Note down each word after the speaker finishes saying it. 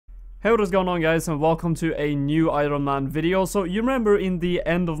Hey, what is going on, guys, and welcome to a new Ironman video. So you remember in the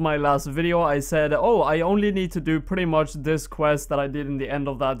end of my last video I said, oh, I only need to do pretty much this quest that I did in the end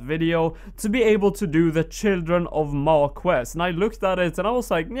of that video to be able to do the Children of Ma quest. And I looked at it and I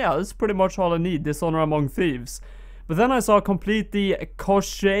was like, yeah, that's pretty much all I need, Dishonor Among Thieves. But then I saw complete the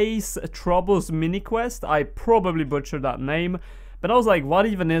Koshay's Troubles mini quest. I probably butchered that name. But I was like, what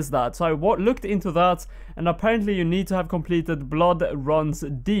even is that? So I looked into that, and apparently you need to have completed Blood Runs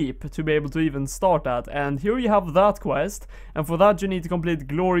Deep to be able to even start that. And here you have that quest, and for that you need to complete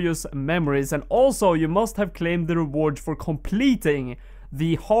Glorious Memories, and also you must have claimed the reward for completing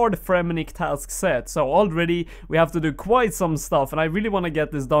the hard Fremenic task set. So already we have to do quite some stuff, and I really want to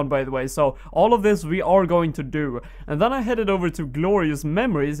get this done, by the way. So all of this we are going to do. And then I headed over to Glorious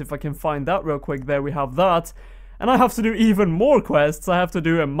Memories, if I can find that real quick. There we have that. And I have to do even more quests. I have to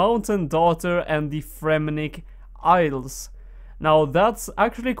do a Mountain Daughter and the Fremenic Isles. Now that's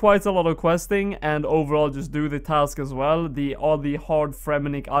actually quite a lot of questing, and overall just do the task as well. All the hard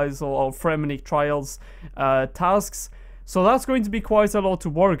Fremenic Isles or Fremenic Trials tasks. So that's going to be quite a lot to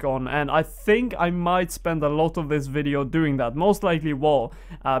work on, and I think I might spend a lot of this video doing that. Most likely will,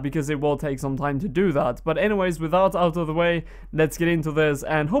 because it will take some time to do that. But anyways, with that out of the way, let's get into this,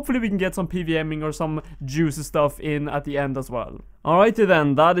 and hopefully we can get some PVMing or some juicy stuff in at the end as well. Alrighty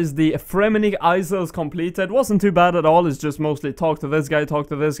then, that is the Fremenic Isles completed. Wasn't too bad at all. It's just mostly talk to this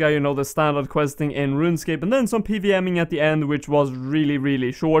guy, you know, the standard questing in RuneScape, and then some PVMing at the end, which was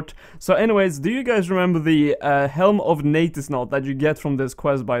really short. So anyways, do you guys remember the Helm of Natisnot that you get from this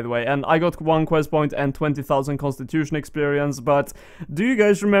quest, by the way? And I got 1 quest point and 20,000 constitution experience, but do you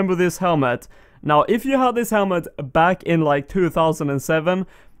guys remember this helmet? Now, if you had this helmet back in like 2007,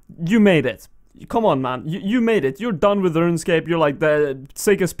 you made it. Come on, man, you made it. You're done with RuneScape. You're like the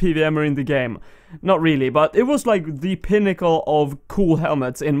sickest PVMer in the game. Not really, but it was like the pinnacle of cool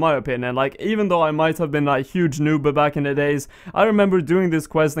helmets, in my opinion. Like, even though I might have been a huge noob back in the days, I remember doing this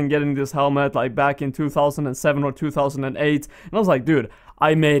quest and getting this helmet like back in 2007 or 2008, and I was like, dude,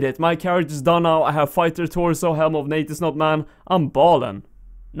 I made it. My character's done now. I have Fighter Torso, Helm of Natisnot, man. I'm ballin'.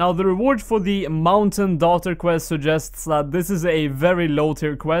 Now, the reward for the Mountain Daughter quest suggests that this is a very low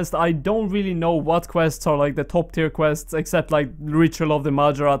tier quest. I don't really know what quests are like the top tier quests, except like Ritual of the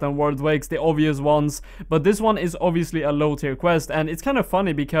Majorat and World Wakes, the obvious ones. But this one is obviously a low tier quest, and it's kind of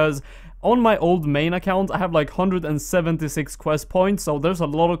funny because on my old main account, I have like 176 quest points, so there's a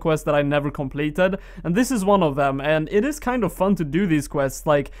lot of quests that I never completed, and this is one of them, and it is kind of fun to do these quests.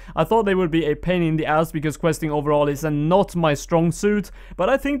 Like, I thought they would be a pain in the ass because questing overall is not my strong suit, but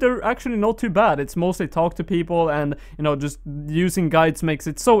I think they're actually not too bad. It's mostly talk to people, and, you know, just using guides makes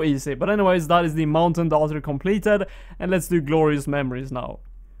it so easy. But anyways, that is the Mountain Daughter completed, and let's do Glorious Memories now.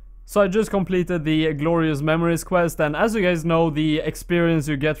 So I just completed the Glorious Memories quest, and as you guys know, the experience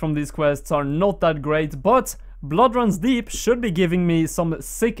you get from these quests are not that great, but Blood Runs Deep should be giving me some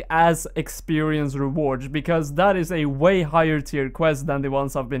sick-ass experience rewards, because that is a way higher tier quest than the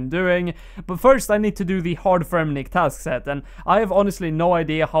ones I've been doing. But first I need to do the hard Fremenic task set, and I have honestly no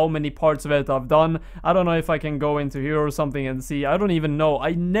idea how many parts of it I've done. I don't know if I can go into here or something and see. I don't even know.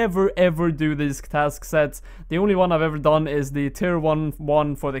 I never ever do these task sets. The only one I've ever done is the tier 1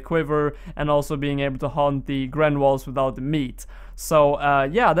 one for the quiver, and also being able to hunt the Grenwalls without the meat. So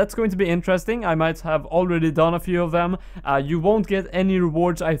yeah, that's going to be interesting. I might have already done a few of them. You won't get any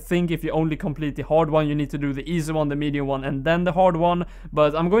rewards, I think, if you only complete the hard one. You need to do the easy one, the medium one, and then the hard one.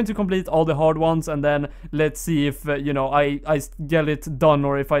 But I'm going to complete all the hard ones, and then let's see if, you know, I get it done,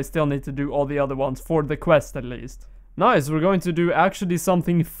 or if I still need to do all the other ones for the quest at least. Nice, we're going to do actually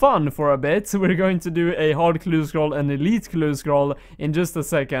something fun for a bit. We're going to do a hard clue scroll and elite clue scroll in just a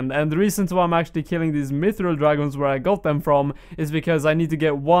second. And the reason why I'm actually killing these mithril dragons where I got them from is because I need to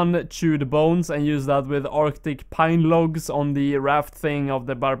get 1 chewed bones and use that with arctic pine logs on the raft thing of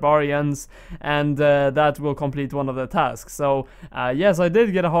the barbarians, and that will complete one of the tasks. So yes, I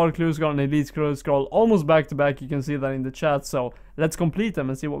did get a hard clue scroll and elite clue scroll almost back to back. You can see that in the chat, so let's complete them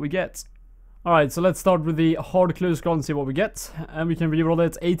and see what we get. Alright, so let's start with the hard clue scroll and see what we get. And we can reroll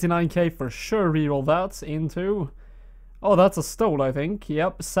it. 89k for sure, reroll that into... Oh, that's a stole, I think.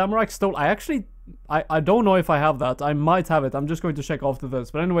 Yep, Samurai stole. I don't know if I have that. I might have it. I'm just going to check after this.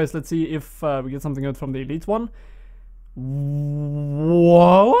 But anyways, let's see if we get something good from the elite one.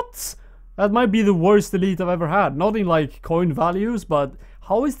 What? That might be the worst elite I've ever had. Not in like coin values, but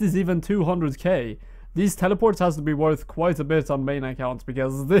how is this even 200k? These teleports has to be worth quite a bit on main account,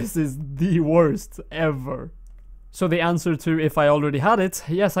 because this is the worst ever. So the answer to if I already had it,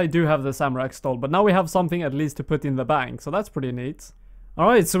 yes, I do have the Samurai stole, but now we have something at least to put in the bank, so that's pretty neat.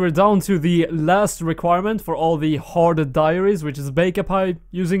 Alright, so we're down to the last requirement for all the hard diaries, which is bake a pie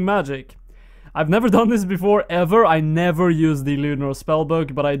using magic. I've never done this before, ever. I never used the Lunar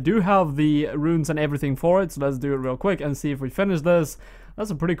Spellbook, but I do have the runes and everything for it, so let's do it real quick and see if we finish this.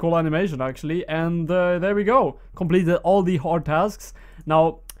 That's a pretty cool animation, actually, and there we go. Completed all the hard tasks.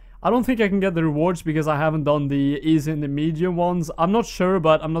 Now, I don't think I can get the rewards because I haven't done the easy and the medium ones. I'm not sure,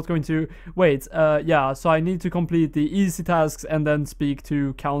 but I'm not going to... Wait, yeah, so I need to complete the easy tasks and then speak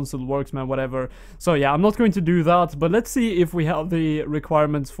to council, worksman, whatever. So yeah, I'm not going to do that, but let's see if we have the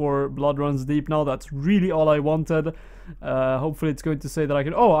requirements for Blood Runs Deep now. That's really all I wanted. Hopefully it's going to say that I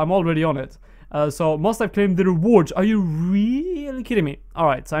can... Oh, I'm already on it. So must have claimed the rewards. Are you really kidding me?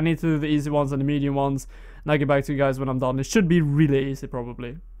 Alright, so I need to do the easy ones and the medium ones. And I'll get back to you guys when I'm done. It should be really easy,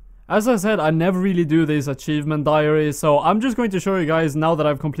 probably. As I said, I never really do these achievement diaries, so I'm just going to show you guys now that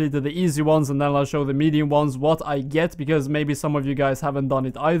I've completed the easy ones, and then I'll show the medium ones what I get, because maybe some of you guys haven't done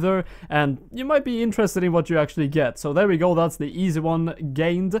it either, and you might be interested in what you actually get. So there we go, that's the easy one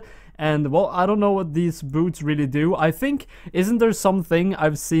gained. And well, I don't know what these boots really do. I think, isn't there something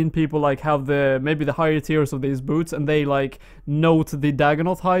I've seen people like have maybe the higher tiers of these boots, and they like note the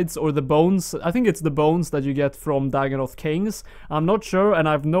Dagonoth hides or the bones. I think it's the bones that you get from Dagonoth Kings. I'm not sure, and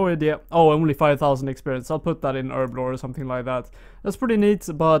I have no idea. Oh, only 5,000 experience. I'll put that in Herblore or something like that. That's pretty neat,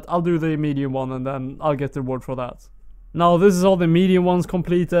 but I'll do the medium one and then I'll get the reward for that. Now, this is all the medium ones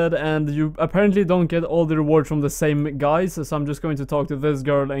completed, and you apparently don't get all the rewards from the same guys, so I'm just going to talk to this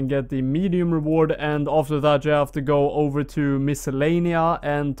girl and get the medium reward, and after that you have to go over to Miscellanea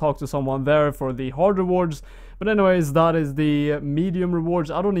and talk to someone there for the hard rewards. But anyways, that is the medium rewards.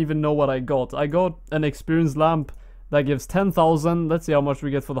 I don't even know what I got. I got an experience lamp that gives 10,000. Let's see how much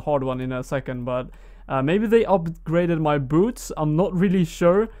we get for the hard one in a second, but maybe they upgraded my boots. I'm not really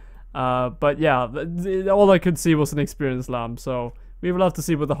sure. But yeah, all I could see was an experience lamp, so we will have to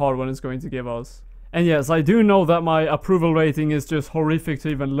see what the hard one is going to give us. And yes, I do know that my approval rating is just horrific to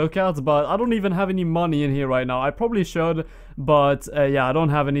even look at, but I don't even have any money in here right now. I probably should, but yeah, I don't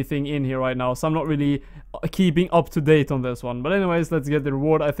have anything in here right now, so I'm not really keeping up to date on this one. But anyways, let's get the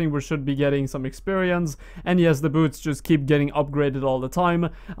reward. I think we should be getting some experience, and yes, the boots just keep getting upgraded all the time.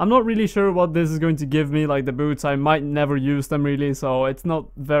 I'm not really sure what this is going to give me, like the boots. I might never use them really, so it's not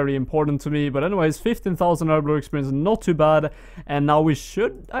very important to me. But anyways, 15,000 Herblore experience, not too bad, and now we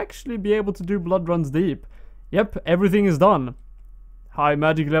should actually be able to do Blood Runs Deep. Yep, everything is done. High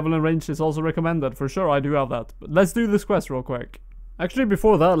magic level and range is also recommended. For sure, I do have that. But let's do this quest real quick. Actually,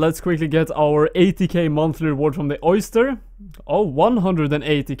 before that, let's quickly get our 80k monthly reward from the Oyster. Oh,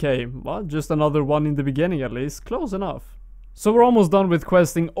 180k. Well, just another one in the beginning at least. Close enough. So we're almost done with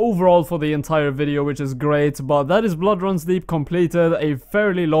questing overall for the entire video, which is great, but that is Blood Runs Deep completed, a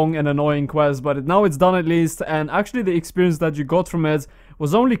fairly long and annoying quest, but now it's done at least, and actually the experience that you got from it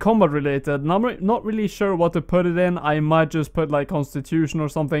was only combat related, and I'm not really sure what to put it in. I might just put like Constitution or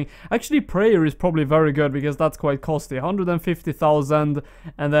something. Actually, Prayer is probably very good because that's quite costly, 150,000,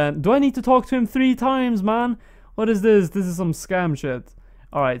 and then, do I need to talk to him 3 times, man? What is this? This is some scam shit.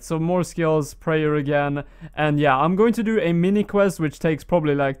 Alright, so more skills, prayer again, and yeah, I'm going to do a mini quest which takes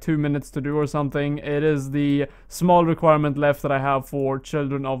probably like 2 minutes to do or something. It is the small requirement left that I have for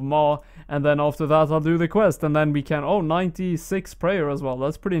Children of Ma, and then after that I'll do the quest, and then we can, oh, 96 prayer as well,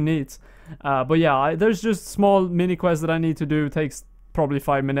 that's pretty neat. But yeah, there's just small mini quests that I need to do, it takes probably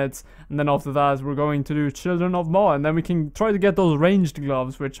 5 minutes, and then after that we're going to do Children of Ma, and then we can try to get those ranged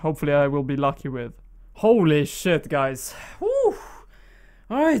gloves, which hopefully I will be lucky with. Holy shit, guys. Woo!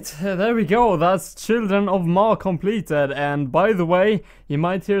 Alright, there we go, that's Children of Ma completed, and by the way, you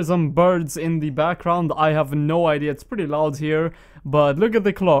might hear some birds in the background. I have no idea, it's pretty loud here, but look at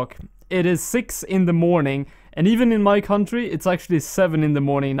the clock. It is 6 in the morning, and even in my country, it's actually 7 in the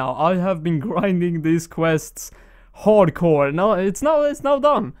morning now. I have been grinding these quests hardcore. Now it's now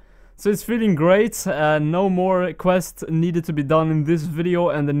done. So it's feeling great, no more quests needed to be done in this video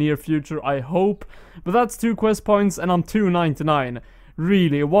and the near future, I hope. But that's 2 quest points, and I'm 299.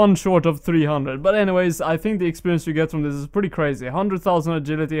 Really, 1 short of 300. But anyways, I think the experience you get from this is pretty crazy. 100,000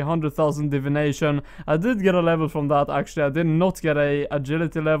 agility, 100,000 divination. I did get a level from that, actually. I did not get a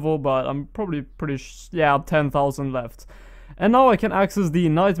agility level, but I'm probably yeah, 10,000 left. And now I can access the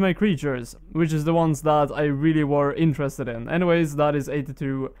nightmare creatures, which is the ones that I really were interested in. Anyways, that is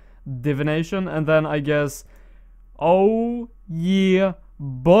 82 divination, and then I guess, oh yeah,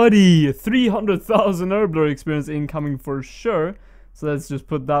 buddy, 300,000 Herblore experience incoming for sure. So let's just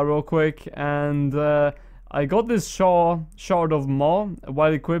put that real quick, and I got this Shard of Ma.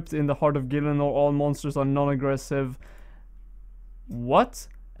 While equipped in the Heart of Gillinor, all monsters are non-aggressive. What?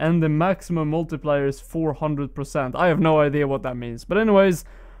 and the maximum multiplier is 400%. I have no idea what that means. But anyways,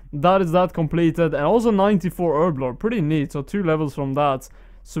 that is that completed. And also 94 herb lore, pretty neat. So 2 levels from that.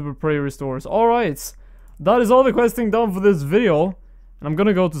 Super prey restores. Alright, that is all the questing done for this video. And I'm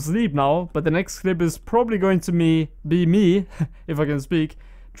gonna go to sleep now. But the next clip is probably going to be me, if I can speak,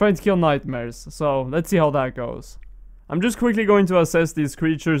 trying to kill nightmares. So let's see how that goes. I'm just quickly going to assess these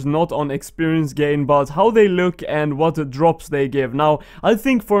creatures, not on experience gain, but how they look and what drops they give. Now, I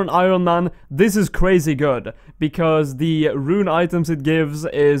think for an Ironman, this is crazy good, because the rune items it gives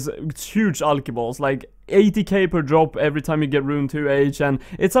is huge alkyballs, like 80k per drop every time you get rune 2H, and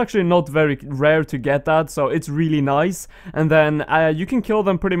it's actually not very rare to get that, so it's really nice. And then you can kill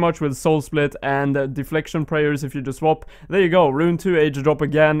them pretty much with soul split and deflection prayers if you just swap. There you go, rune 2H drop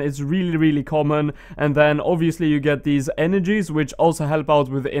again. It's really common. And then obviously you get these energies, which also help out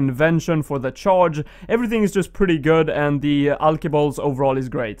with invention for the charge. Everything is just pretty good, and the alkyballs overall is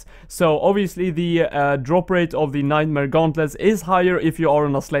great. So obviously the drop rate of the nightmare gauntlets is higher if you are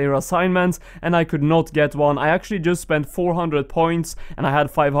on a slayer assignment, and I could not get one. I actually just spent 400 points and I had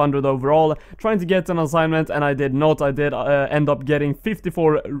 500 overall trying to get an assignment, and I did not. I did end up getting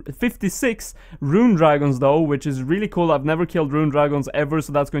 56 rune dragons though, which is really cool. I've never killed rune dragons ever,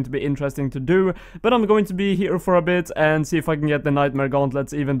 so that's going to be interesting to do. But I'm going to be here for a bit and see if I can get the nightmare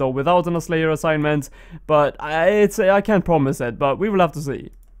gauntlets, even though without an slayer assignment. But I can't promise it, but we will have to see.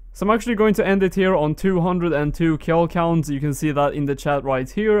 So I'm actually going to end it here on 202 kill counts. You can see that in the chat right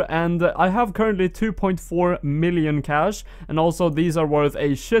here. And I have currently 2.4 million cash. And also these are worth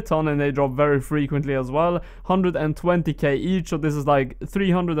a shit ton, and they drop very frequently as well. 120k each. So this is like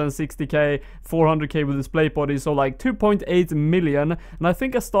 360k, 400k with display body. So like 2.8 million. And I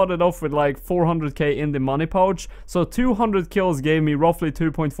think I started off with like 400k in the money pouch. So 200 kills gave me roughly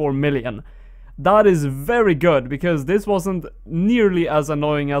 2.4 million. That is very good, because this wasn't nearly as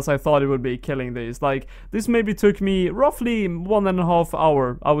annoying as I thought it would be killing these. Like, this maybe took me roughly 1.5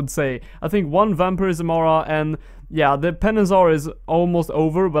 hours, I would say. I think 1 Vampirism aura, and yeah, the Penance aura is almost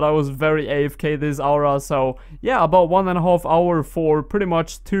over, but I was very AFK this aura, so yeah, about 1.5 hours for pretty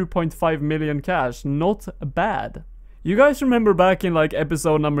much 2.5 million cash. Not bad. You guys remember back in like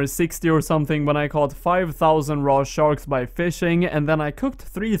episode number 60 or something when I caught 5,000 raw sharks by fishing, and then I cooked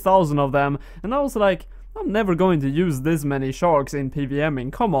 3,000 of them, and I was like, I'm never going to use this many sharks in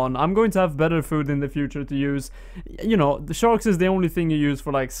PVMing, come on, I'm going to have better food in the future to use. You know, the sharks is the only thing you use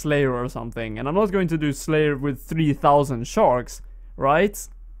for like Slayer or something, and I'm not going to do Slayer with 3,000 sharks, right?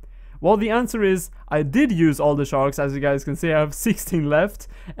 Well, the answer is, I did use all the sharks. As you guys can see, I have 16 left,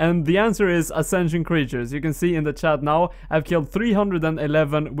 and the answer is Ascension creatures. You can see in the chat now, I've killed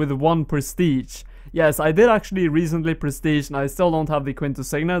 311 with 1 prestige. Yes, I did actually recently prestige, and I still don't have the Quintus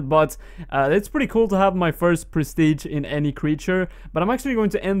Signet, but it's pretty cool to have my first prestige in any creature. But I'm actually going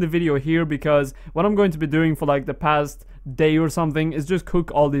to end the video here, because what I'm going to be doing for like the past day or something is just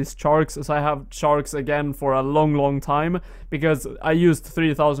cook all these sharks, so I have sharks again for a long time, because I used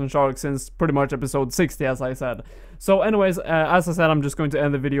 3,000 sharks since pretty much episode 60, as I said. So anyways, as I said, I'm just going to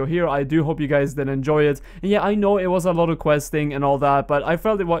end the video here. I do hope you guys did enjoy it. And yeah, I know it was a lot of questing and all that, but I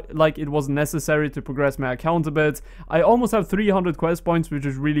felt it was necessary to progress my account a bit. I almost have 300 quest points, which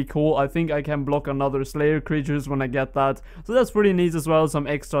is really cool. I think I can block another Slayer creatures when I get that, so that's pretty neat as well. Some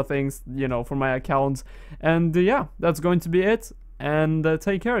extra things, you know, for my account. And yeah, that's going to be it. And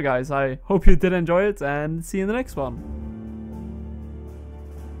take care, guys. I hope you did enjoy it, and see you in the next one.